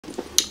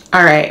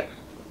All right.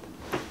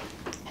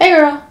 Hey,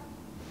 girl.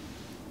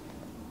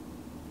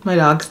 My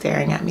dog's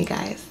staring at me,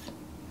 guys.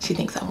 She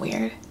thinks I'm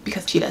weird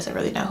because she doesn't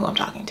really know who I'm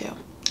talking to.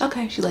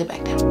 Okay, she laid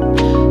back down.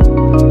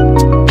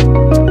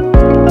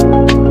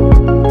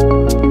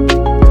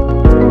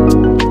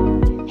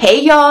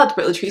 Hey y'all, it's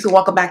Britt Lathrece and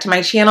welcome back to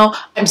my channel.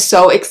 I'm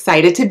so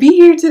excited to be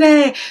here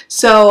today.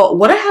 So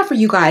what I have for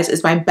you guys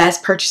is my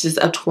best purchases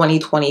of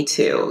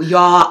 2022.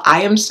 Y'all,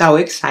 I am so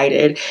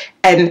excited.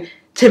 And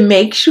to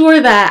make sure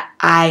that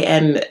I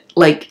am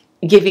like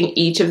giving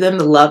each of them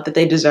the love that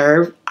they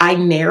deserve, I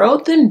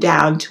narrowed them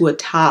down to a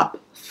top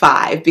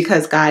 5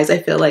 because guys, I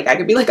feel like I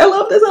could be like, I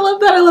love this, I love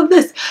that, I love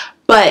this.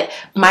 But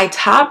my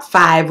top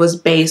 5 was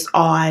based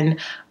on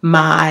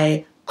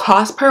my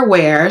cost per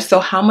wear, so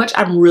how much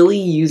I'm really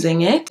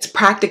using it,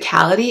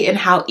 practicality and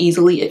how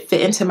easily it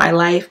fit into my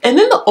life, and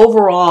then the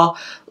overall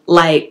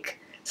like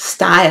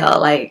style,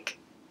 like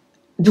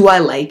do I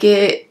like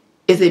it?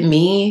 Is it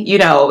me? You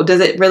know,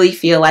 does it really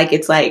feel like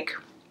it's like,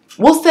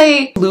 we'll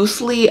say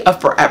loosely a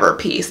forever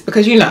piece,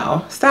 because you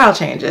know, style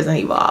changes and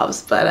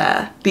evolves,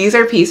 but these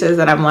are pieces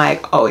that I'm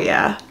like, oh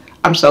yeah,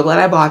 I'm so glad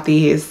I bought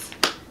these.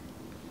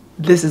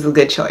 This is a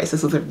good choice.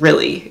 This was a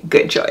really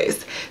good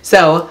choice.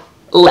 So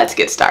let's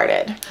get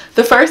started.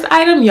 The first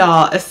item,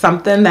 y'all, is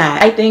something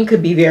that I think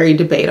could be very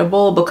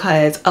debatable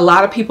because a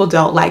lot of people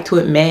don't like to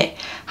admit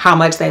how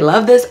much they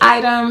love this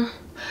item,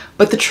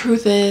 but the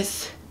truth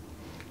is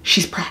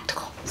she's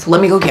practical. So let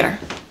me go get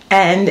her.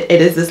 And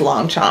it is this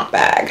long chomp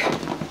bag.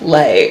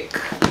 Like,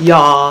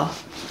 y'all,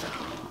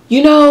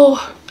 you know,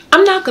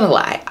 I'm not gonna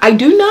lie. I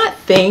do not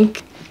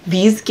think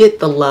these get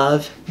the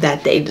love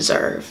that they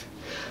deserve.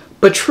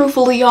 But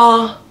truthfully,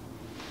 y'all,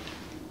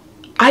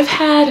 I've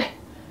had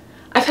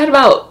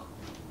about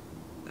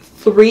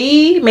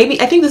 3, maybe,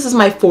 I think this is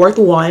my 4th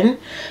one,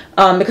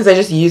 because I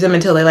just use them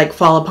until they like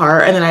fall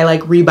apart and then I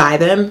like rebuy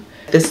them.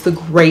 This is a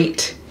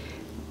great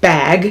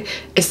bag,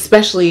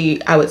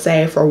 especially I would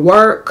say for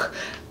work.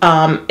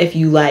 If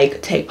you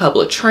like take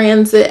public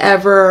transit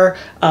ever,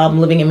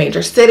 living in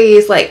major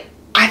cities, like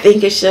I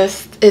think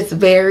it's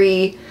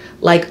very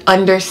like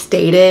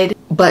understated,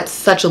 but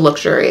such a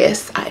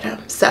luxurious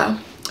item. So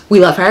we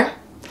love her.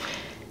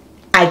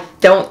 I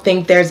don't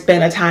think there's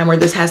been a time where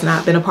this has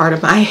not been a part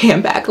of my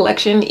handbag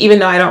collection, even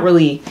though I don't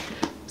really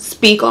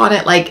speak on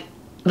it like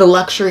the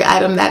luxury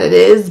item that it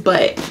is,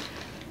 but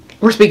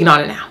we're speaking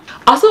on it now.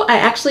 Also, I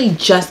actually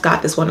just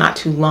got this one not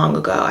too long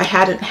ago. I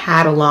hadn't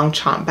had a long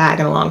chomp bag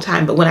in a long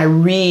time, but when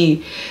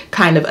I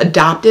kind of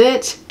adopted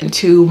it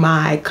into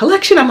my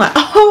collection, I'm like,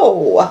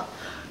 oh,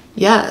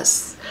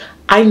 yes,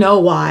 I know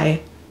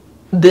why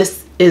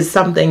this is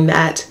something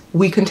that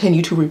we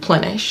continue to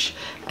replenish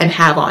and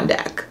have on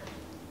deck.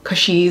 Cause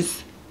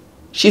she's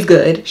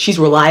good, she's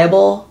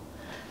reliable,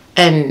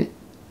 and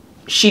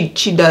she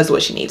does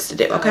what she needs to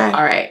do, okay?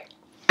 All right,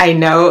 I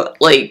know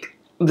like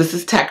this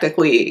is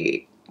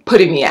technically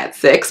putting me at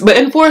 6, but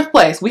in 4th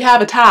place we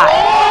have a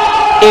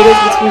tie. It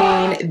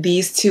is between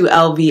these 2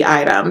 LV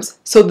items.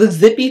 So the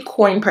zippy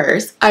coin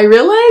purse, I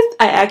realized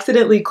I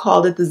accidentally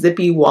called it the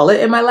zippy wallet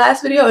in my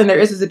last video, and there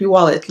is a zippy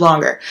wallet, it's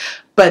longer.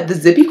 But the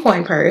zippy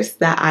coin purse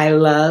that I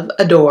love,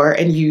 adore,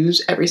 and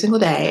use every single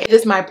day. It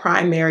is my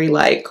primary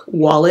like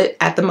wallet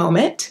at the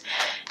moment.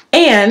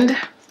 And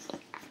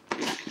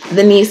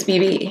the Nice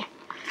BB.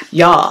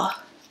 Y'all,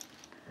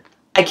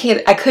 I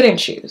couldn't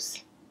choose.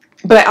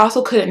 But I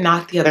also couldn't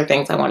knock the other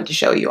things I wanted to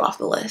show you off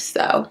the list.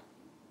 So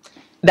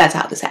that's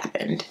how this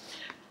happened.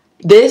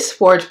 This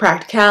forged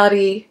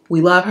practicality.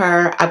 We love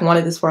her. I've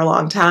wanted this for a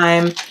long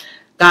time.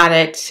 Got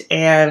it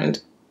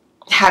and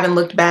haven't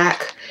looked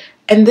back.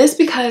 And this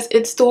because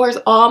it stores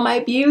all my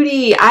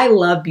beauty. I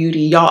love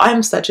beauty, y'all.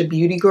 I'm such a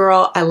beauty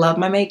girl. I love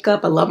my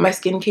makeup. I love my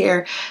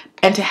skincare.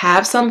 And to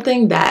have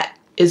something that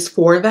is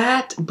for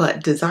that,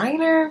 but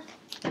designer,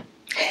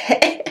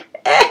 hey.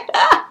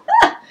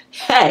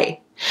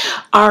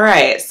 All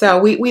right, so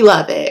we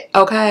love it,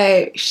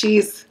 okay?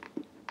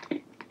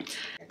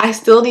 I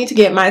still need to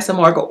get my some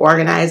more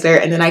organizer,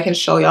 and then I can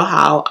show y'all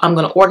how I'm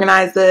gonna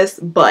organize this,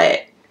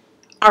 but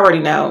I already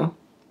know.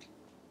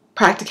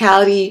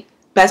 Practicality,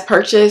 best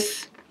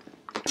purchase,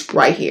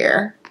 right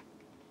here.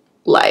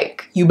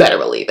 Like, you better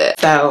believe it.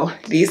 So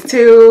these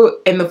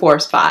 2 in the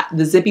 4th spot,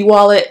 the zippy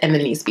wallet and the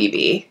Nice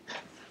BB.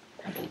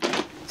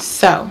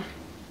 So,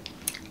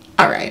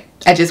 all right,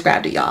 I just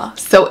grabbed it, y'all.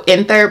 So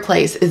in 3rd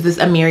place is this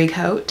Amiri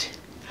coat.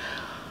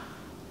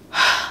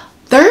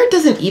 3rd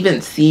doesn't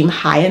even seem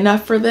high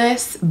enough for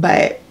this,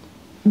 but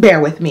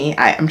bear with me.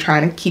 I'm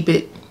trying to keep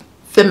it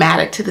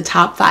thematic to the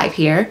top 5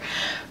 here.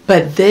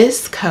 But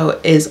this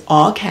coat is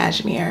all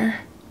cashmere.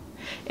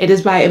 It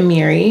is by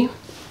Amiri,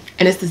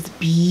 and it's this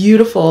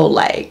beautiful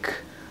like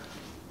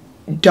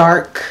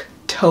dark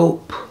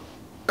taupe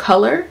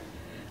color,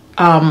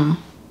 and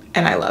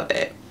I love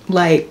it.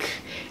 Like,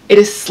 it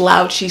is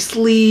slouchy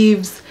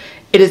sleeves.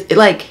 It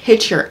like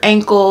hits your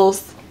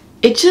ankles.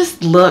 It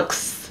just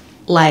looks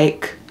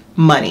like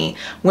money.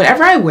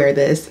 Whenever I wear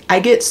this, I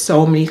get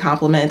so many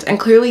compliments, and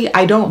clearly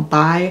I don't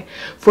buy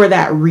for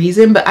that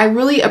reason, but I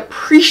really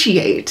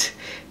appreciate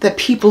that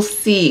people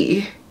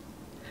see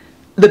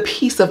the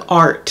piece of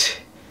art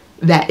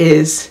that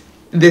is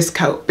this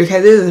coat,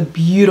 because it is a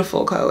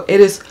beautiful coat. It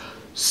is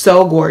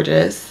so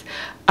gorgeous.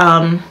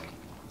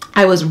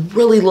 I was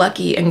really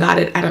lucky and got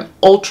it at an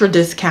ultra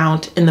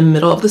discount in the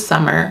middle of the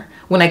summer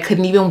when I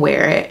couldn't even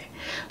wear it.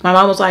 My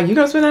mom was like, "You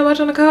gonna spend that much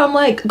on a coat?" I'm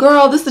like,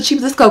 "Girl, this is the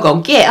cheapest coat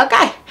gonna get,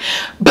 okay."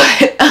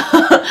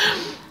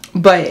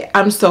 But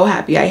I'm so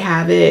happy I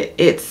have it.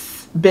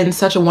 It's been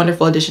such a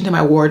wonderful addition to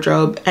my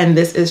wardrobe, and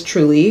this is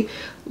truly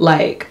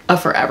like a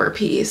forever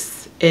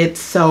piece.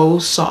 It's so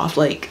soft,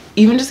 like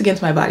even just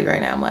against my body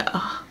right now, I'm like,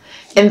 oh.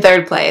 In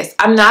third place,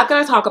 I'm not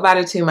going to talk about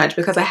it too much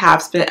because I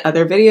have spent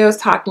other videos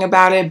talking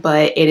about it,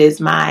 but it is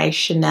my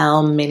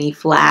Chanel mini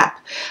flap.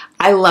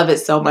 I love it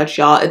so much,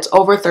 y'all. It's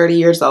over 30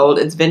 years old.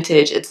 It's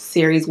vintage. It's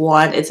series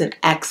 1. It's in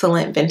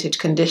excellent vintage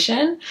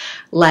condition.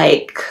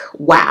 Like,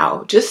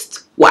 wow.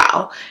 Just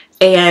wow.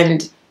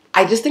 And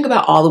I just think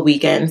about all the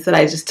weekends that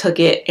I just took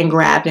it and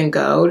grabbed and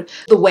goed.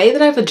 The way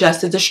that I've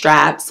adjusted the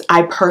straps,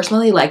 I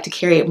personally like to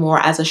carry it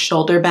more as a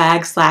shoulder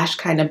bag /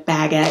 kind of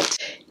baguette.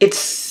 It's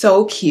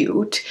so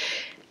cute.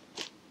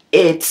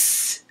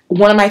 It's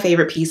one of my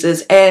favorite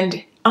pieces.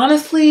 And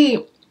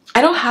honestly,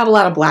 I don't have a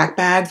lot of black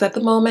bags at the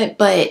moment,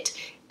 but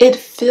it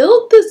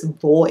filled this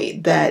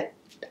void that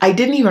I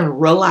didn't even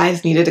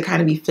realize needed to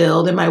kind of be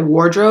filled in my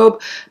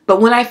wardrobe.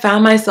 But when I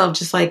found myself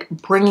just like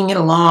bringing it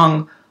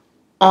along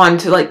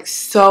onto like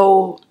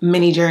so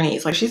many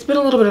journeys, like she's been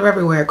a little bit of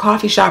everywhere,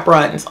 coffee shop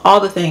runs, all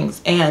the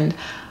things, and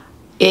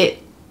it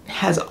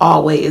has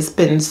always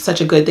been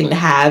such a good thing to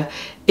have.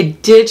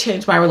 It did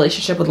change my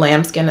relationship with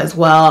lambskin as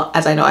well,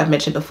 as I know I've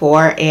mentioned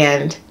before,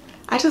 and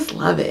I just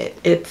love it.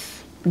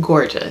 It's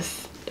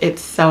gorgeous.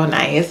 It's so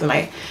nice, and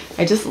I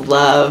just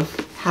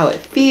love how it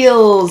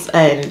feels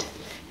and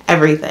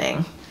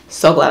everything.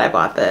 So glad I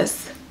bought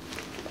this.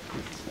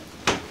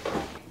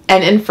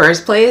 And in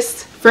first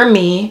place, for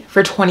me,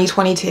 for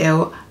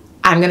 2022,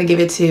 I'm gonna give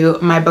it to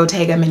my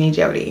Bottega Mini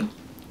Jodie.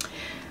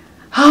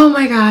 Oh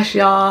my gosh,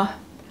 y'all.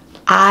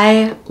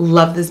 I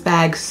love this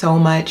bag so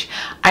much.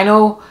 I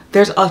know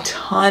there's a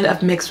ton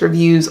of mixed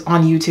reviews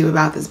on YouTube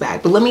about this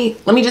bag, but let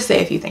me just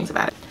say a few things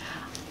about it.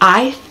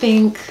 I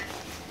think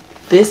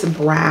this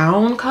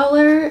brown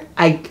color,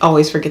 I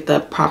always forget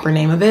the proper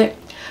name of it,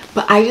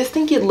 but I just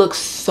think it looks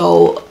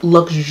so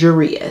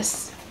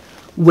luxurious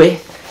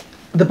with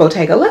the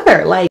Bottega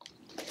leather. Like,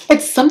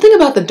 it's something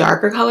about the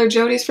darker color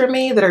Jodies for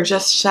me that are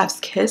just chef's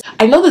kiss.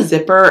 I know the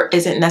zipper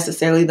isn't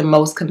necessarily the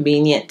most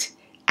convenient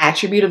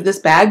attribute of this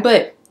bag,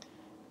 but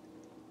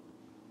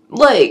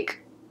like,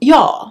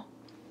 y'all,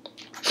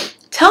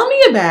 tell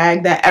me a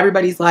bag that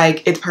everybody's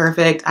like, it's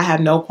perfect, I have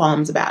no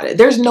qualms about it.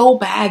 There's no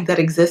bag that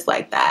exists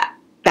like that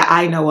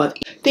I know of.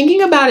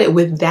 Thinking about it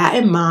with that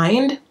in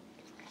mind,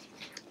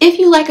 if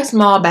you like a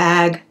small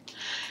bag,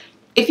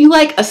 if you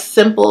like a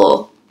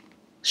simple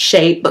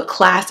shape but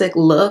classic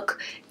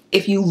look,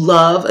 if you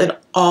love an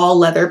all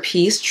leather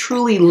piece,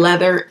 truly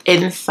leather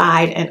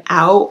inside and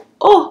out,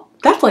 oh,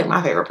 that's like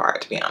my favorite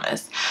part, to be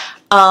honest.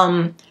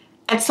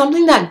 It's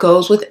something that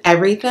goes with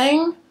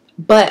everything,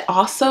 but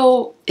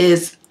also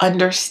is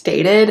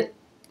understated,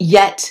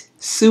 yet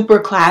super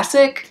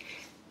classic.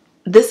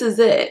 This is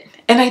it.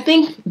 And I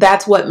think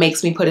that's what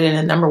makes me put it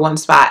in a #1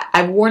 spot.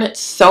 I've worn it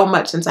so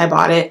much since I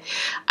bought it.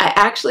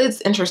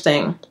 It's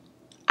interesting.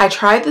 I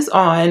tried this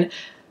on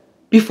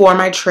before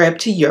my trip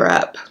to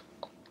Europe.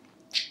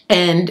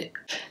 And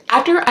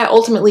after I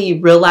ultimately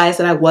realized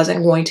that I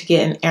wasn't going to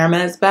get an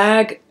Hermes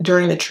bag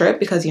during the trip,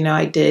 because, you know,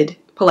 I did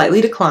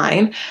politely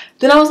decline,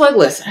 then I was like,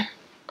 listen,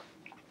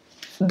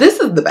 this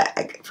is the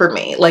bag for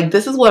me. Like,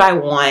 this is what I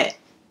want.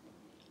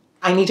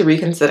 I need to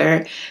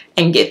reconsider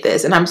and get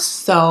this. And I'm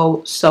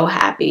so, so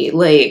happy.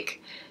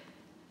 Like,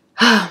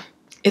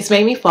 it's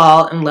made me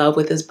fall in love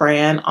with this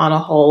brand on a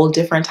whole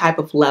different type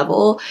of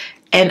level.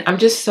 And I'm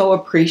just so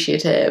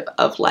appreciative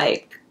of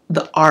like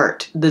the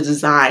art, the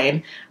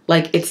design,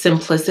 like its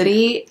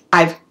simplicity.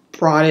 I've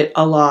brought it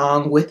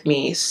along with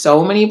me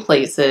so many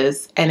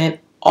places, and it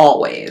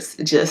always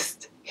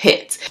just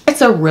hits.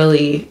 It's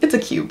a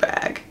cute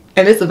bag,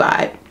 and it's a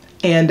vibe,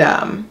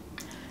 and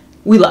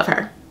we love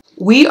her.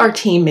 We are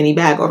team mini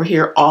bag over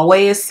here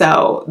always,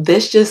 so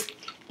this just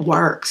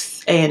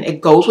works and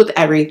it goes with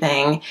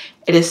everything.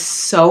 It is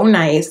so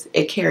nice.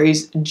 It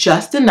carries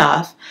just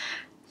enough,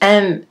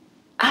 and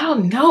I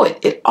don't know,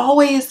 it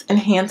always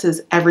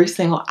enhances every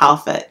single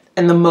outfit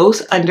in the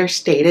most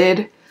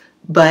understated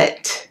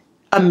but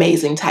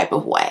amazing type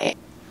of way.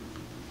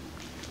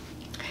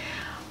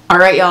 All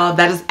right, y'all,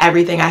 that is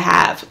everything I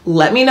have.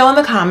 Let me know in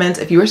the comments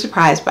if you were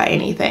surprised by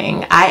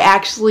anything. I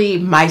actually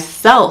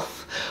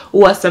myself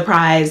was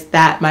surprised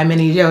that my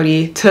Mini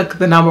Jodie took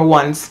the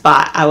 #1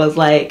 spot. I was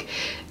like,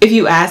 if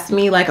you asked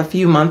me like a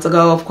few months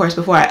ago, of course,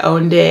 before I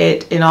owned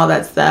it and all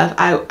that stuff,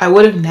 I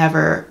would have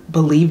never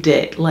believed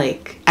it,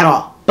 like, at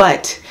all.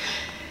 But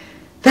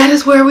that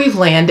is where we've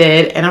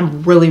landed, and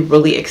I'm really,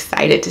 really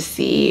excited to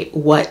see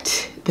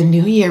what the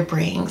new year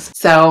brings.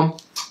 So,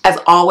 as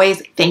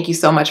always, thank you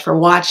so much for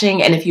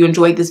watching, and if you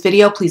enjoyed this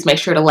video, please make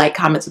sure to like,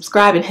 comment,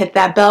 subscribe, and hit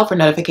that bell for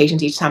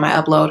notifications each time I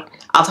upload.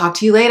 I'll talk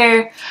to you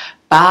later.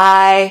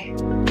 Bye.